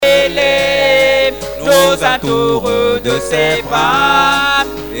nous entoure de ses bras.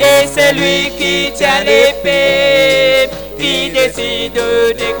 Et c'est lui qui tient l'épée, qui décide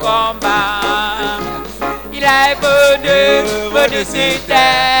des combats. Il est venu sur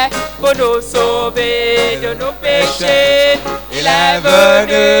terre pour nous sauver de nos péchés. Il est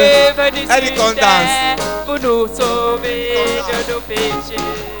venu sur terre pour nous sauver de nos péchés.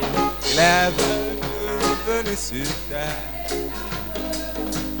 Il est venu sur terre.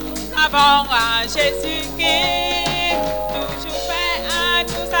 Nous avons un Jésus-Christ, toujours prêt à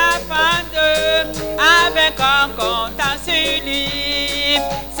nous apprendre, avec un compte sur lui.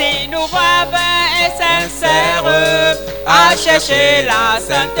 Si nous voyons et sincères à chercher la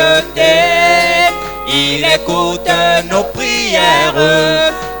sainteté, il écoute nos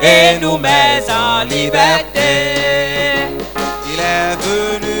prières et nous met en liberté. Il est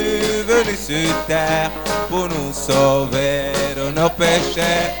venu sur terre pour nous sauver de nos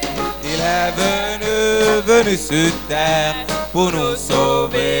péchés. Il est venu sur terre pour nous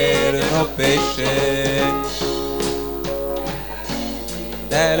sauver de nos péchés.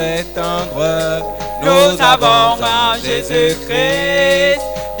 Tel est tendre, nous avons un Jésus-Christ.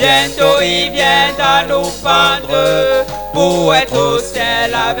 Bientôt il viendra nous prendre pour être au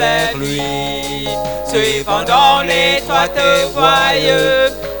ciel avec lui. Suivons dans l'étroite voie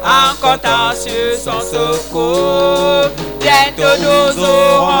en comptant sur son secours. Bientôt nous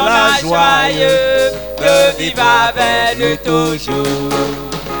aurons la joie de vivre avec lui toujours.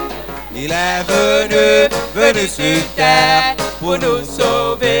 Il est venu sur terre pour nous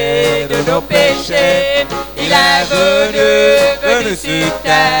sauver de nos péchés. Il est venu sur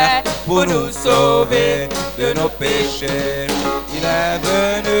terre pour nous sauver de nos péchés. Il est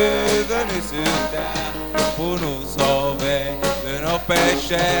venu sur terre pour nous sauver de nos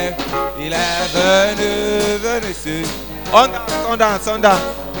péchés. Il est venu sur terre. On danse.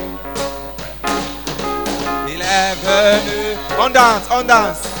 Il est venu, on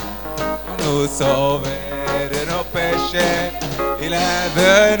danse. Nous sauver de nos péchés. Il est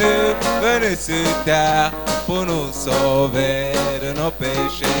venu sur terre pour nous sauver de nos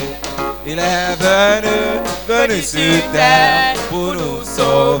péchés. Il est venu sur terre pour nous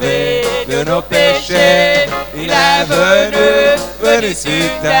sauver de nos péchés. Il est venu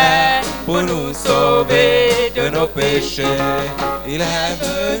sur terre pour nous sauver de nos péchés. Il est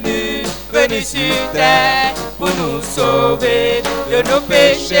venu sur terre pour nous sauver de nos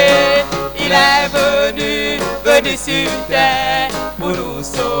péchés. Il est venu sur terre pour nous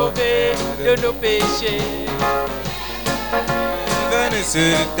sauver de nos péchés. Venu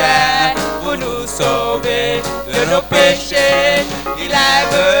sur terre pour nous sauver de nos péchés. Il est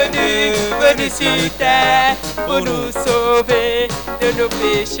venu sur terre pour nous sauver de nos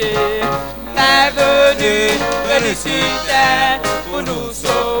péchés. Il est venu sur terre pour nous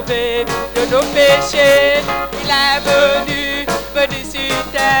sauver de nos péchés. Il est venu sur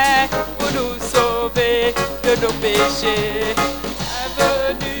terre pour nous sauver de nos péchés.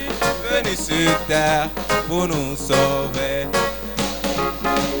 Venu sur terre pour nous sauver.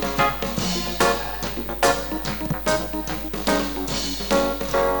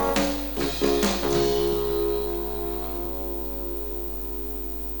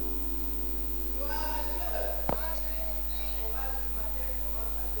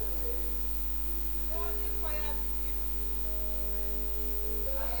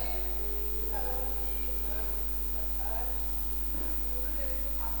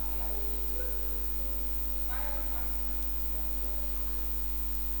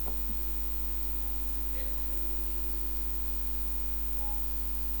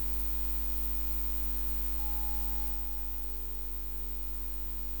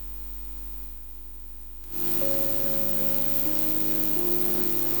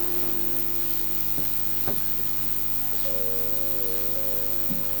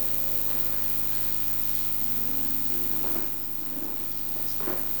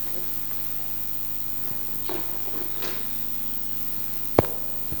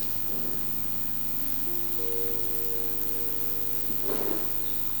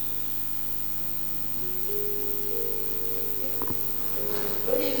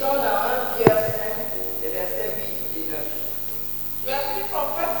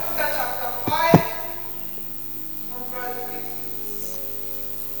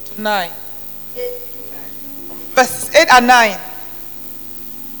 Verses 8 and 9.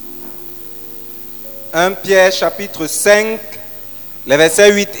 1 Pierre chapitre 5, les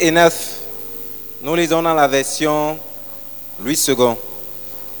versets 8 et 9. Nous lisons dans la version Louis II.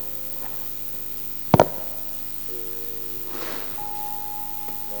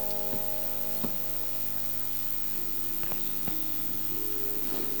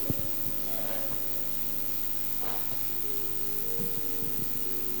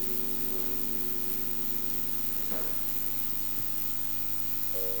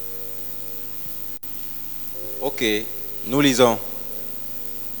 Ok, nous lisons.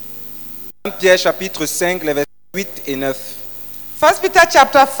 1 Pierre chapitre 5, les versets 8 et 9. 1 Peter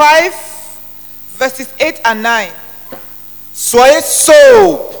chapter 5, verses 8 and 9. Soyez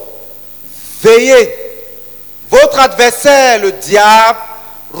sobres, veillez. Votre adversaire, le diable,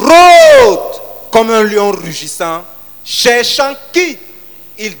 rôde comme un lion rugissant, cherchant qui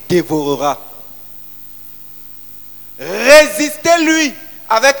il dévorera. Résistez-lui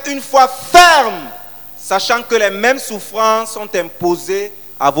avec une foi ferme, sachant que les mêmes souffrances sont imposées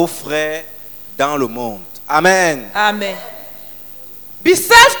à vos frères dans le monde. Amen. Amen. Be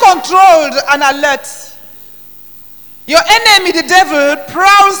self-controlled and alert. Your enemy, the devil,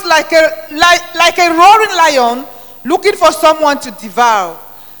 prowls like a roaring lion, looking for someone to devour.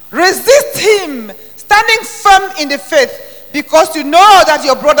 Resist him, standing firm in the faith, because you know that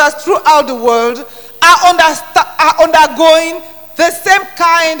your brothers throughout the world are undergoing the same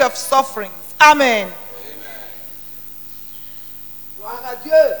kind of sufferings. Amen.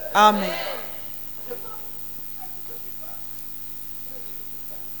 Amen.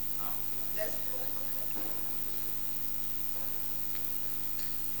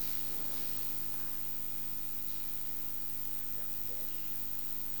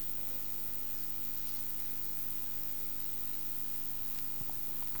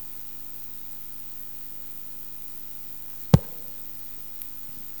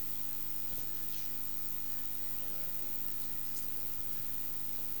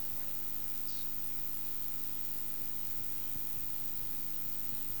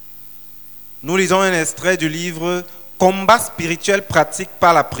 Nous lisons un extrait du livre Combat spirituel pratique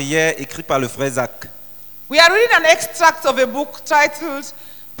par la prière, écrit par le frère Zach. We are reading an extract of a book titled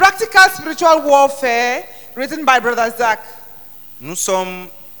Practical Spiritual Warfare, written by Brother Zach. Nous sommes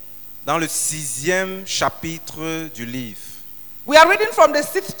dans le 6e chapitre du livre. We are reading from the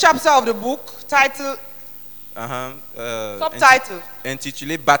 6th chapter of the book, titled, subtitle.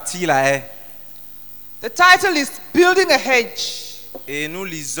 Intitulé Bâtir la haie. The title is Building a Hedge. Et nous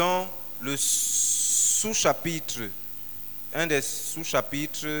lisons le sous-chapitre, un des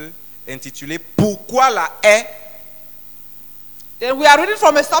sous-chapitres intitulé Pourquoi la haie? Then we are reading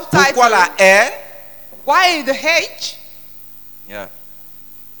from a subtitle. Pourquoi la haie? Why the hedge? Yeah.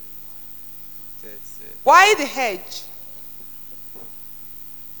 Why the hedge?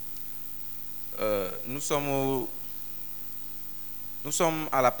 Nous sommes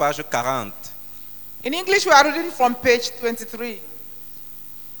à la page 40. In English, we are reading from page 23.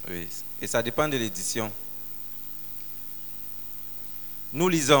 Oui, et ça dépend de l'édition. Nous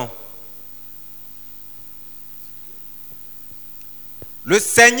lisons. Le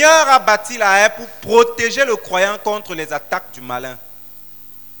Seigneur a bâti la haie pour protéger le croyant contre les attaques du malin.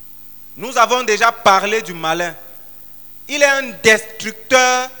 Nous avons déjà parlé du malin. Il est un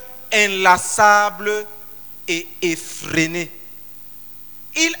destructeur inlassable et effréné.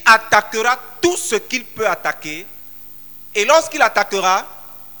 Il attaquera tout ce qu'il peut attaquer, et lorsqu'il attaquera,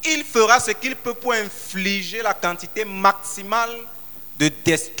 il fera ce qu'il peut pour infliger la quantité maximale de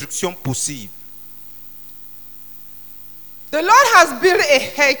destruction possible. The Lord has built a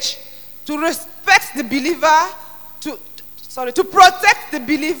hedge to respect the believer, to protect the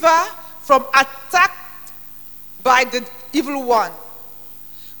believer from attack by the evil one.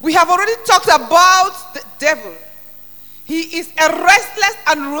 We have already talked about the devil. He is a restless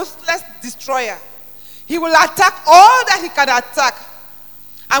and ruthless destroyer. He will attack all that he can attack.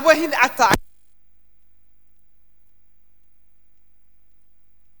 And when he attacks,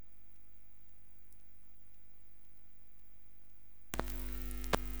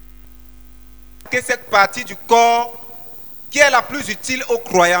 cette partie du corps qui est la plus utile aux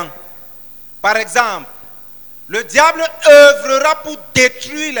croyants. Par exemple, le diable œuvrera pour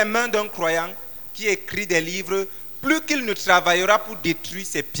détruire les mains d'un croyant qui écrit des livres plus qu'il ne travaillera pour détruire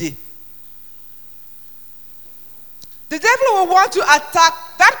ses pieds. the devil will want to attack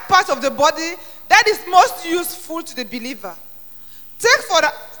that part of the body that is most useful to the believer. Take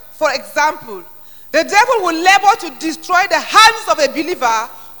for example, the devil will labor to destroy the hands of a believer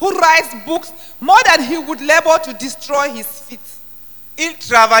who writes books more than he would labor to destroy his feet. Il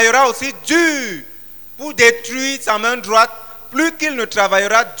travaillera aussi dur pour détruire sa main droite plus qu'il ne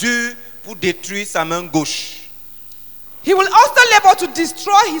travaillera dur pour détruire sa main gauche. He will also labor to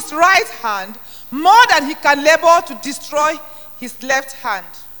destroy his right hand more than he can labor to destroy his left hand.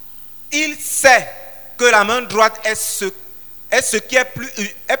 Il sait que la main droite est ce qui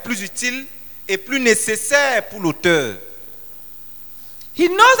est plus utile et plus nécessaire pour l'auteur. He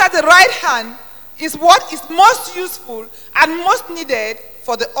knows that the right hand is what is most useful and most needed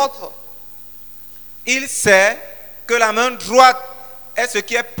for the author. Il sait que la main droite est ce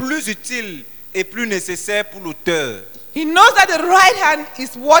qui est plus utile est plus nécessaire pour l'auteur. He knows that the right hand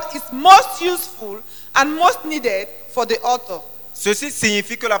is what is most useful and most needed for the author. Ceci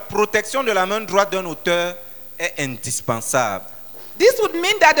signifie que la protection de la main droite d'un auteur est indispensable. This would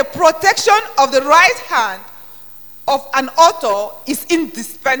mean that the protection of the right hand of an author is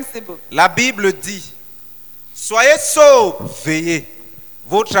indispensable. La Bible dit, soyez sobres, veillez.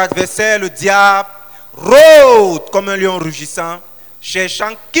 Votre adversaire, le diable, rôde comme un lion rugissant,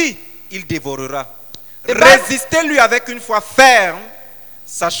 cherchant qui il dévorera. Résistez-lui avec une foi ferme,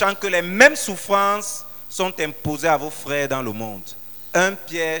 sachant que les mêmes souffrances sont imposées à vos frères dans le monde. 1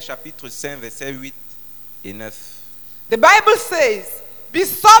 Pierre chapitre 5 versets 8 et 9. The Bible says, be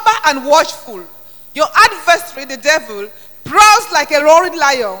sober and watchful. Your adversary, the devil, prowls like a roaring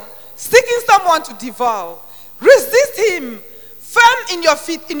lion, seeking someone to devour. Resist him, firm in your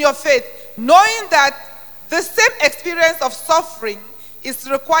faith, knowing that the same experience of suffering is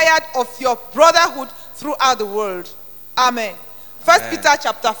required of your brotherhood throughout the world. Amen. 1 Peter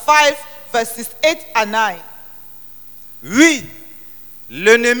chapter 5, verses 8 and 9. Oui,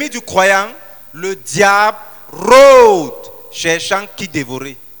 l'ennemi du croyant, le diable, rôde, cherchant qui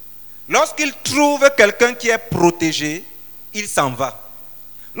dévorer. Lorsqu'il trouve quelqu'un qui est protégé, il s'en va.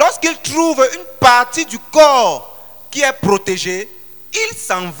 Lorsqu'il trouve une partie du corps qui est protégée, il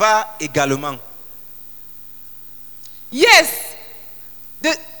s'en va également. Yes,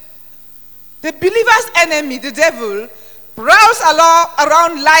 the believer's enemy, the devil, prowls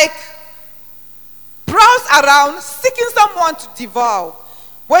around seeking someone to devour.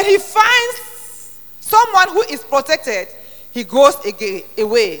 When he finds someone who is protected, he goes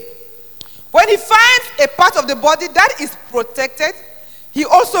away. When he finds a part of the body that is protected, he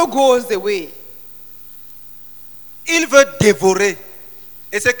also goes away. Il veut dévorer.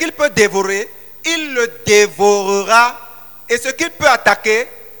 Et ce qu'il peut dévorer, il le dévorera. Et ce qu'il peut attaquer,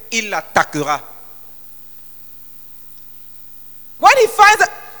 il l'attaquera. When he finds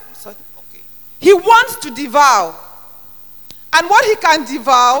he wants to devour. And what he can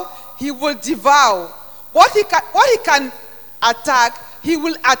devour, he will devour. What he can attack, he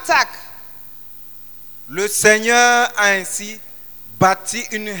will attack. Le Seigneur a ainsi bâti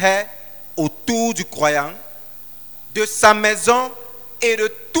une haie autour du croyant, de sa maison et de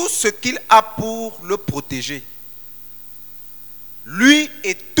tout ce qu'il a pour le protéger. Lui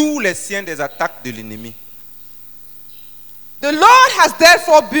et tous les siens des attaques de l'ennemi. The Lord has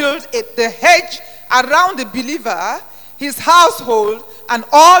therefore built the hedge around the believer, his household, and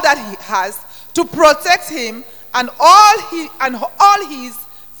all that he has to protect him and all his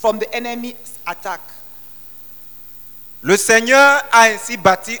from the enemy's attack. Le Seigneur a ainsi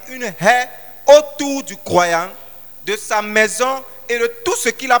bâti une haie autour du croyant, de sa maison et de tout ce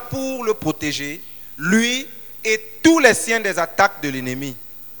qu'il a pour le protéger, lui et tous les siens des attaques de l'ennemi.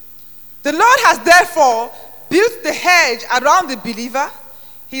 The Lord has therefore built the hedge around the believer,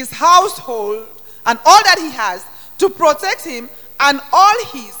 his household, and all that he has to protect him and all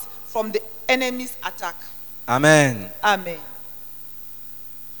his from the enemy's attack. Amen. Amen.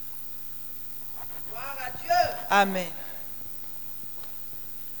 Amen.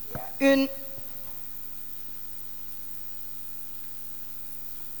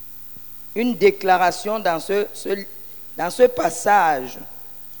 Une déclaration dans ce passage.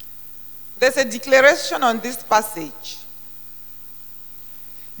 There's a declaration on this passage.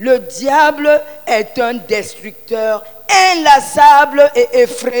 Le diable est un destructeur inlassable et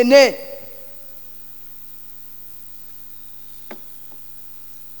effréné.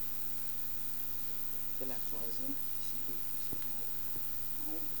 C'est la troisième.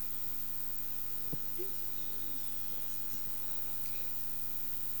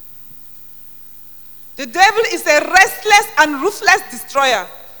 The devil is a restless and ruthless destroyer.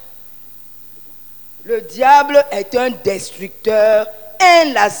 Le diable est un destructeur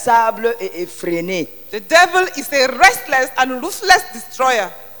inlassable et effréné. The devil is a restless and ruthless destroyer.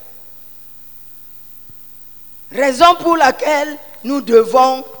 Raison pour laquelle nous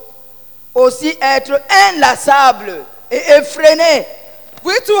devons aussi être inlassables et effrénés.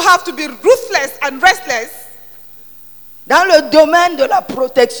 We too have to be ruthless and restless. Dans le domaine de la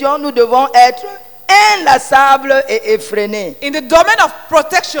protection, nous devons être inlassables et effrénés. In the domain of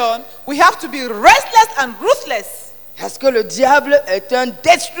protection, we have to be restless and ruthless. Parce que le diable est un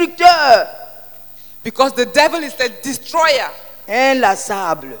destructeur. Because the devil is a destroyer.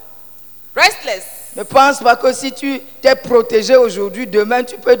 Inlassable. Restless. Ne pense pas que si tu t'es protégé aujourd'hui, demain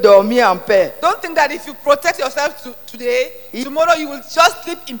tu peux dormir en paix. Don't think that if you protect yourself today, tomorrow you will just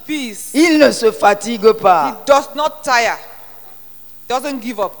sleep in peace. Il ne se fatigue pas. He does not tire. Doesn't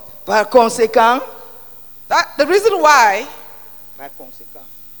give up. Par conséquent, The reason why, par conséquent,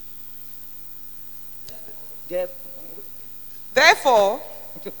 Therefore,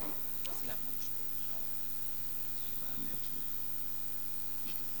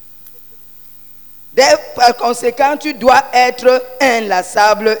 Par conséquent, tu dois être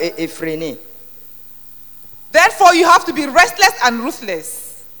inlassable et effréné therefore, you have to be restless and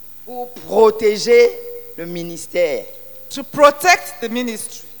ruthless pour protéger le ministère. to protect the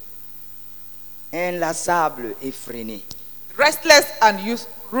ministry. Inlassable, effréné. Restless and Nous ne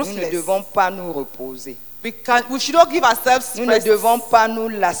ruthless. devons pas nous reposer. We should not give ourselves Nous ne rest. devons pas nous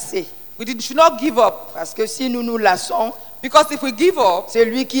lasser. Should not give up. Parce que si nous nous lassons, Because if we give up,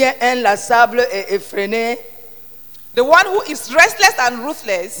 celui qui est inlassable et effréné the one who is restless and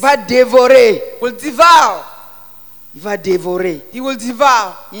ruthless va dévorer. will devour. Il va dévorer. He will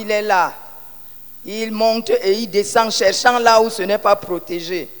devour. Il est là. Il monte et il descend, cherchant là où ce n'est pas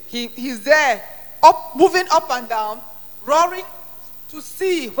protégé. He's there, moving up and down, roaring to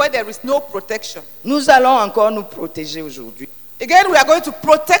see where there is no protection. Nous allons encore nous protéger aujourd'hui Again, we are going to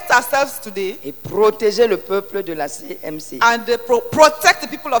protect ourselves today et protéger le peuple de la CMC. and protect the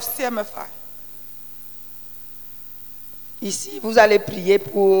people of CMFI. Ici, vous allez prier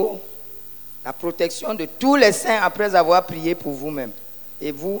pour la protection de tous les saints après avoir prié pour vous-même.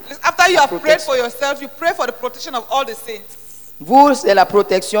 Et vous, After you la have prayed protection. for yourself, you pray for the protection of all the saints. Vous, c'est la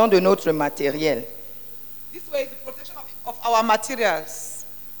protection de notre matériel. This way is the protection of our materials.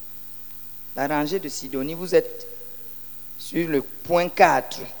 La rangée de Sidonie, vous êtes sur le point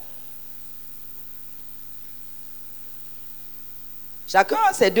 4. Chacun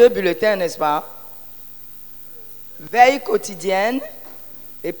a ses 2 bulletins, n'est-ce pas? Veille quotidienne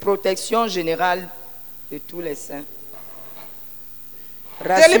et protection générale de tous les saints.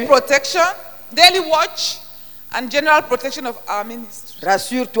 Daily protection, daily watch, and general protection of our ministry.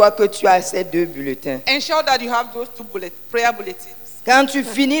 Rassure-toi que tu as ces 2 bulletins. Ensure that you have those 2 prayer bulletins. Quand tu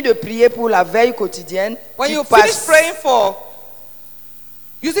finis de prier pour la veille quotidienne, When tu you finish passes, praying for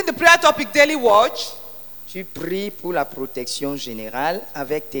using the prayer topic daily watch, tu pries pour la protection générale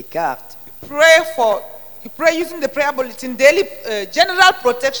avec tes cartes. you pray using the prayer bulletin daily general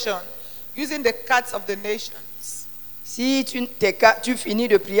protection using the cards of the nations. Si tu finis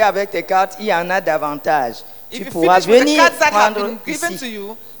de prier avec tes cartes, il y en a davantage. If Tu you pourras finish with the venir cards that have prendre been given to ici.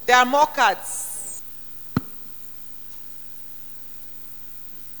 you, there are more cards.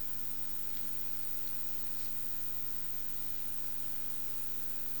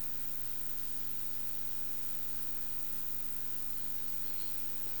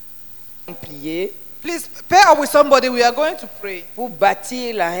 Prier Please pair up with somebody. We are going to pray pour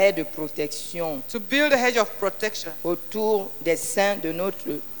bâtir la haie de protection to build a hedge of protection autour des saints de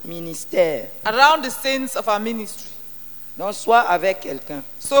notre ministère. around the saints of our ministry. Donc, sois avec quelqu'un.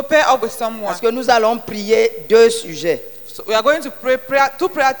 So pair up with someone. Parce que nous allons prier 2 sujets. So we are going to pray 2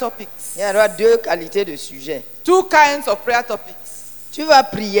 prayer topics. Il y aura 2 qualités de sujets. 2 kinds of prayer topics. Tu vas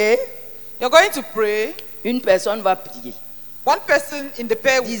prier, You're going to pray. une personne va prier, One person in the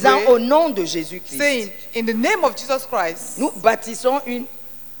pair will disant pray, au nom de Jésus-Christ. saying, in the name of Jesus Christ, Nous bâtissons une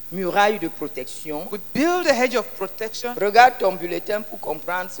muraille de protection. we build a hedge of protection. Regarde ton bulletin pour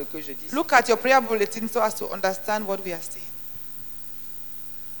comprendre ce que je dis. Look at your prayer bulletin so as to understand what we are saying.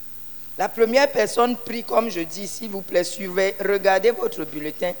 La première personne prie comme je dis, s'il vous plaît, suivez, regardez votre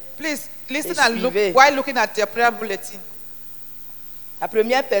bulletin. Please listen Et and look suivez. while looking at your prayer bulletin. La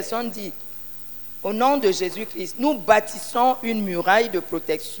première personne dit, au nom de Jésus-Christ, nous bâtissons une muraille de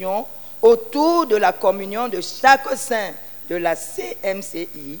protection autour de la communion de chaque saint de la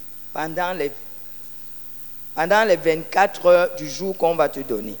CMCI pendant les 24 heures du jour qu'on va te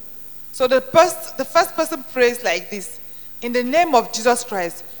donner. So the first person prays like this. In the name of Jesus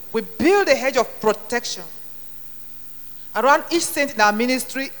Christ, we build a hedge of protection around each saint in our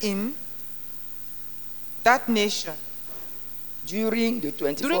ministry in that nation During the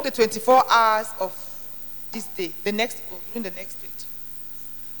 24 during the 24 hours of this day, during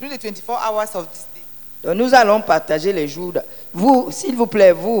the 24 hours of this day. Donc nous allons partager les jours. Vous, s'il vous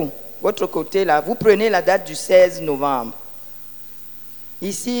plaît, vous, votre côté là, vous prenez la date du 16 novembre.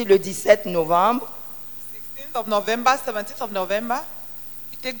 Ici, le 17 novembre, 16th of November, 17th of November,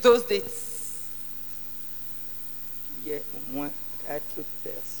 you take those dates. il y a au moins 4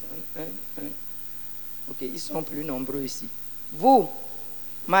 personnes. Ok, ils sont plus nombreux ici. Vous,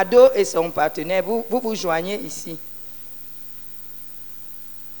 Mado et son partenaire, vous joignez ici.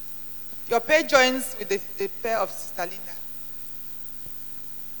 Your pair joins with the pair of Sister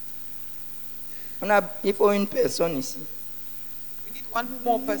Linda. Il faut une personne ici. We need one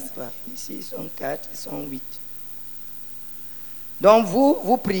more person. Ici, ils sont 4, ils sont 8. Donc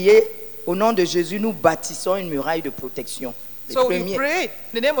vous priez, au nom de Jésus, nous bâtissons une muraille de protection. Les So we premiers. pray in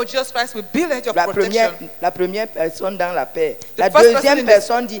the name of Jesus Christ, we build a hedge of La protection. première personne dans la paix. La first person deuxième in the-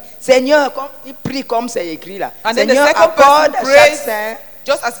 personne dit, Seigneur, il prie comme c'est écrit là. And then the Seigneur, second accorde person à chaque prays saint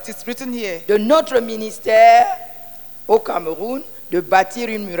just as it is written here. de notre ministère au Cameroun de bâtir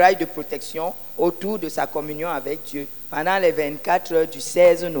une muraille de protection autour de sa communion avec Dieu pendant les 24 heures du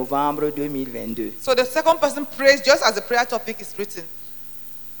 16 novembre 2022. So the second person prays just as the prayer topic is written.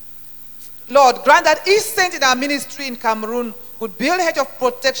 Lord, grant that each saint in our ministry in Cameroon would build a hedge of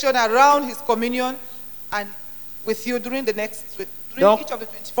protection around his communion and with you during Donc- each of the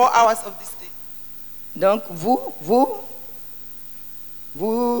 24 hours of this day. Donc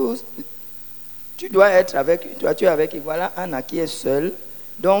tu dois être avec, toi tu es avec, et voilà Anna qui est seule.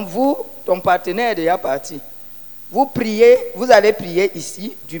 Donc ton partenaire est déjà parti. Vous allez prier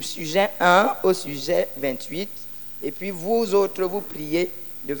ici du sujet 1 au sujet 28, et puis vous autres, vous priez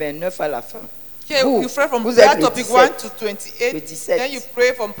de 29 à la fin. Here Vous- you pray from vous prayer êtes le topic 17. 1 to 28. Le 17. Then you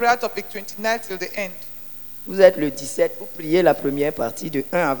pray from prayer topic 29 till the end. Vous êtes le 17, vous priez la première partie de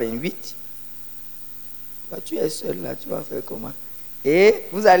 1 à 28. Toi, tu es seul là, tu vas faire comment? Et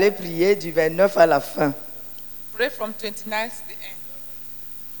vous allez prier du 29 à la fin. Pray from 29 to the end.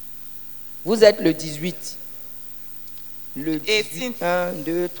 Vous êtes le 18. Le 18, 18. 1,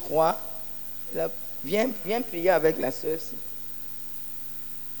 2, 3. Là, viens prier avec la sœur.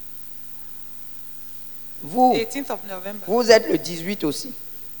 Vous, 18th of November. vous êtes le 18 aussi.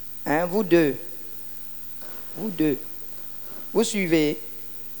 Hein, vous deux. Vous deux. Vous suivez.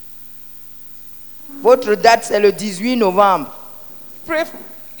 Votre date, c'est le 18 novembre.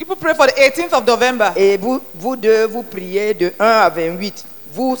 You pray for the 18th of November. Et vous deux, vous priez de 1 à 28.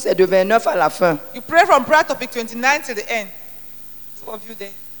 Vous, c'est de 29 à la fin. You pray from prayer topic 29 till the end. Two of you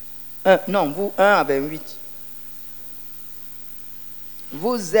there. Non, vous, 1 à 28.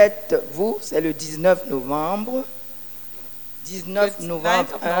 Vous, c'est le 19 novembre. 19 29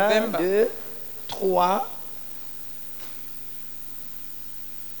 novembre, of 1, November. 2, 3.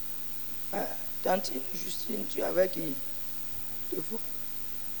 Tantine, Justine, tu es avec qui? De vous?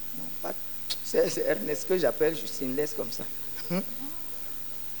 Non, pas. C'est Ernest que j'appelle Justine, laisse comme ça.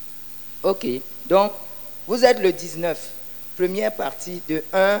 Ok, donc, vous êtes le 19. Première partie de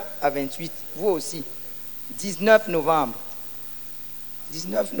 1 à 28. Vous aussi. 19 novembre.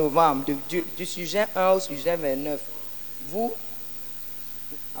 19 novembre, du sujet 1 au sujet 29. Vous,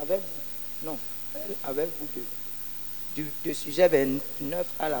 avec vous, non, elle avec vous deux. Du sujet 29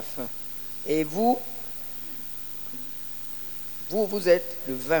 à la fin. Et vous êtes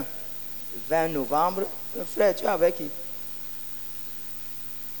le 20. Le 20 novembre. Frère, tu es avec qui?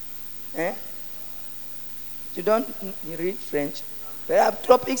 Hein? You don't read French. There are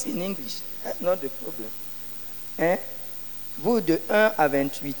topics in English. That's not the problem. Hein? Vous de 1 à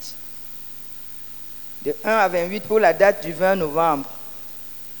 28. De 1 à 28 pour la date du 20 novembre.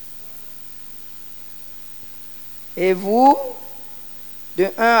 Et vous, de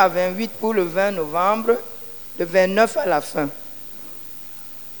 1 à 28 pour le 20 novembre, de 29 à la fin.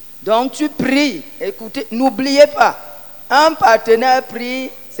 Donc tu pries. Écoutez, n'oubliez pas, un partenaire prie,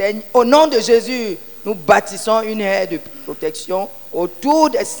 c'est au nom de Jésus, nous bâtissons une aire de protection autour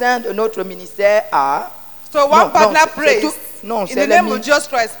des saints de notre ministère à... So one partner prays. Non, In c'est the le name of mi- Jesus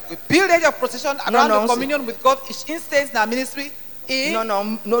Christ, we build a hedge of protection around non, the communion with God, each instance in our ministry.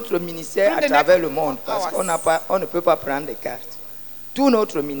 Non, notre ministère à During the travers next le monde, parce hours. qu'on ne peut pas prendre des cartes. Tout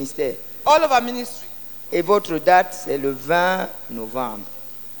notre ministère. All of our ministry. Et votre date, c'est le 20 novembre.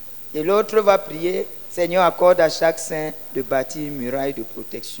 Et l'autre va prier, Seigneur, accorde à chaque saint de bâtir une muraille de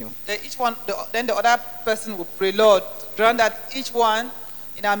protection. Then the other person will pray, Lord, grant that each one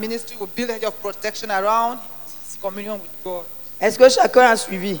in our ministry will build a hedge of protection around his communion with God. Est-ce que chacun a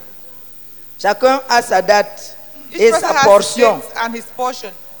suivi? Chacun a sa date Each et person sa has portion. his date and his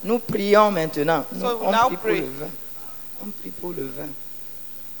portion. Nous prions maintenant. So we On now prie pour pray. le 20. On prie pour le 20.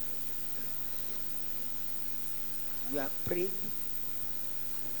 We are praying.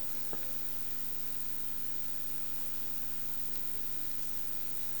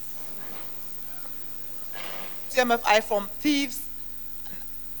 CMFI from thieves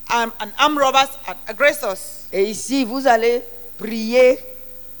and armed robbers and aggressors. Et ici, vous allez prier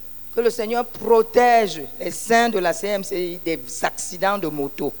que le Seigneur protège les saints de la CMCI des accidents de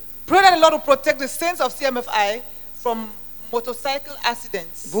moto. Pray that the Lord will protect the saints of CMFI from motorcycle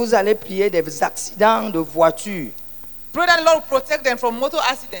accidents. Vous allez prier des accidents de voiture. Pray that the Lord will protect them from motor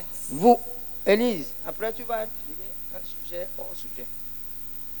accidents. Vous, Élise, après tu vas prier un sujet hors sujet.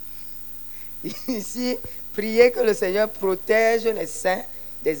 Ici, priez que le Seigneur protège les saints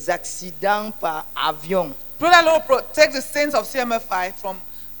des accidents par avion. Pray that the Lord will protect the saints of CMFI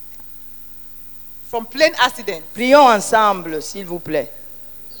from plane accident. Prions ensemble, s'il vous plaît.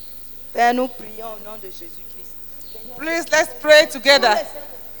 Père, nous prions au nom de Jésus-Christ. Please, let's pray together.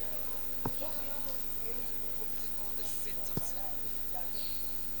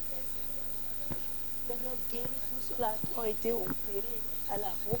 Seigneur, guéris tous ceux-là qui ont été opérés à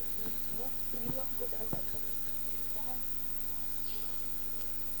la route. Nous prions que dans ta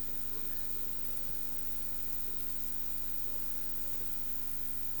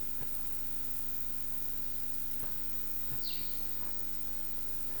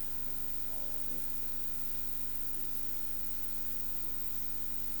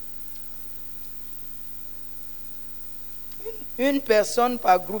Une personne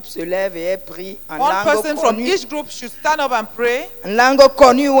par groupe se lève et est pris en One langue person from connue, each group should stand up and pray en langue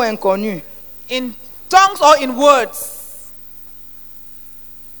connue ou inconnue. in tongues or in words.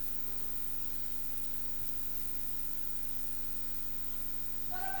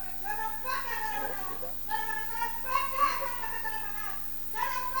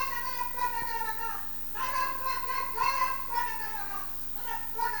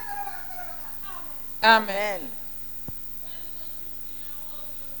 Amen.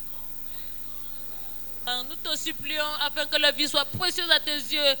 Amen. Nous te supplions afin que la vie soit précieuse à tes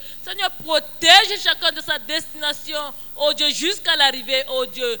yeux. Seigneur, protège chacun de sa destination, oh Dieu, jusqu'à l'arrivée, oh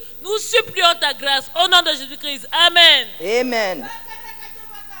Dieu. Nous supplions ta grâce au nom de Jésus-Christ. Amen. Amen.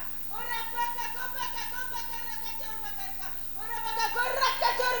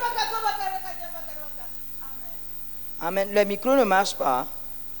 Amen. Le micro ne marche pas.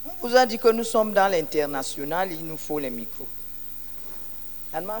 On vous a dit que nous sommes dans l'international, il nous faut les micros.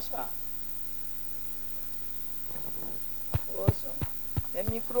 Ça ne marche pas. Oh, les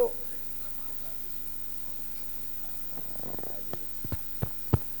micros.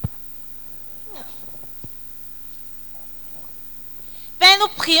 Père, nous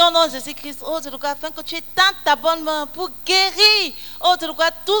prions au nom de Jésus-Christ, oh Dieu, afin que tu étendes ta bonne main pour guérir, oh Dieu,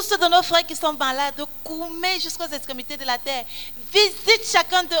 tous ceux de nos frères qui sont malades, de Koumé jusqu'aux extrémités de la terre. Visite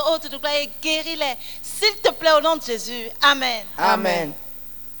chacun de eux, Dieu, et guéris-les. S'il te plaît, au nom de Jésus. Amen. Amen.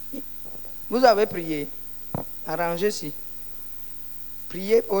 Vous avez prié. Arrangez-y.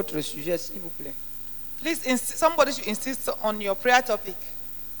 Priez pour votre sujet, s'il vous plaît. Please, somebody should insist on your prayer topic.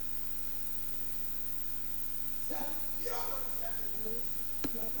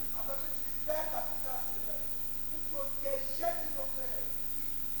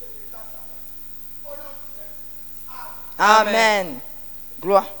 Amen.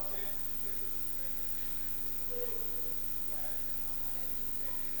 Gloire.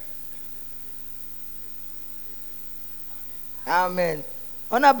 Amen.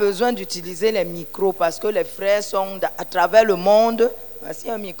 On a besoin d'utiliser les micros parce que les frères sont à travers le monde. Voici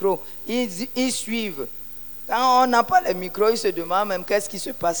un micro. Ils suivent. Quand on n'a pas les micros, ils se demandent même qu'est-ce qui se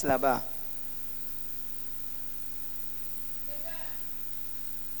passe là-bas.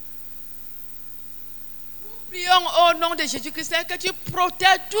 Prions au nom de Jésus-Christ que tu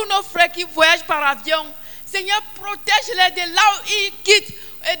protèges tous nos frères qui voyagent par avion. Seigneur, protège-les de là où ils quittent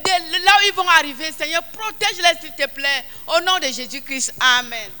et de là où ils vont arriver. Seigneur, protège-les s'il te plaît. Au nom de Jésus-Christ.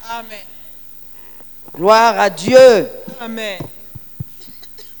 Amen. Amen. Gloire à Dieu. Amen.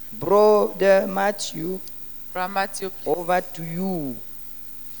 Brother Matthew, Brother Matthew, over to you.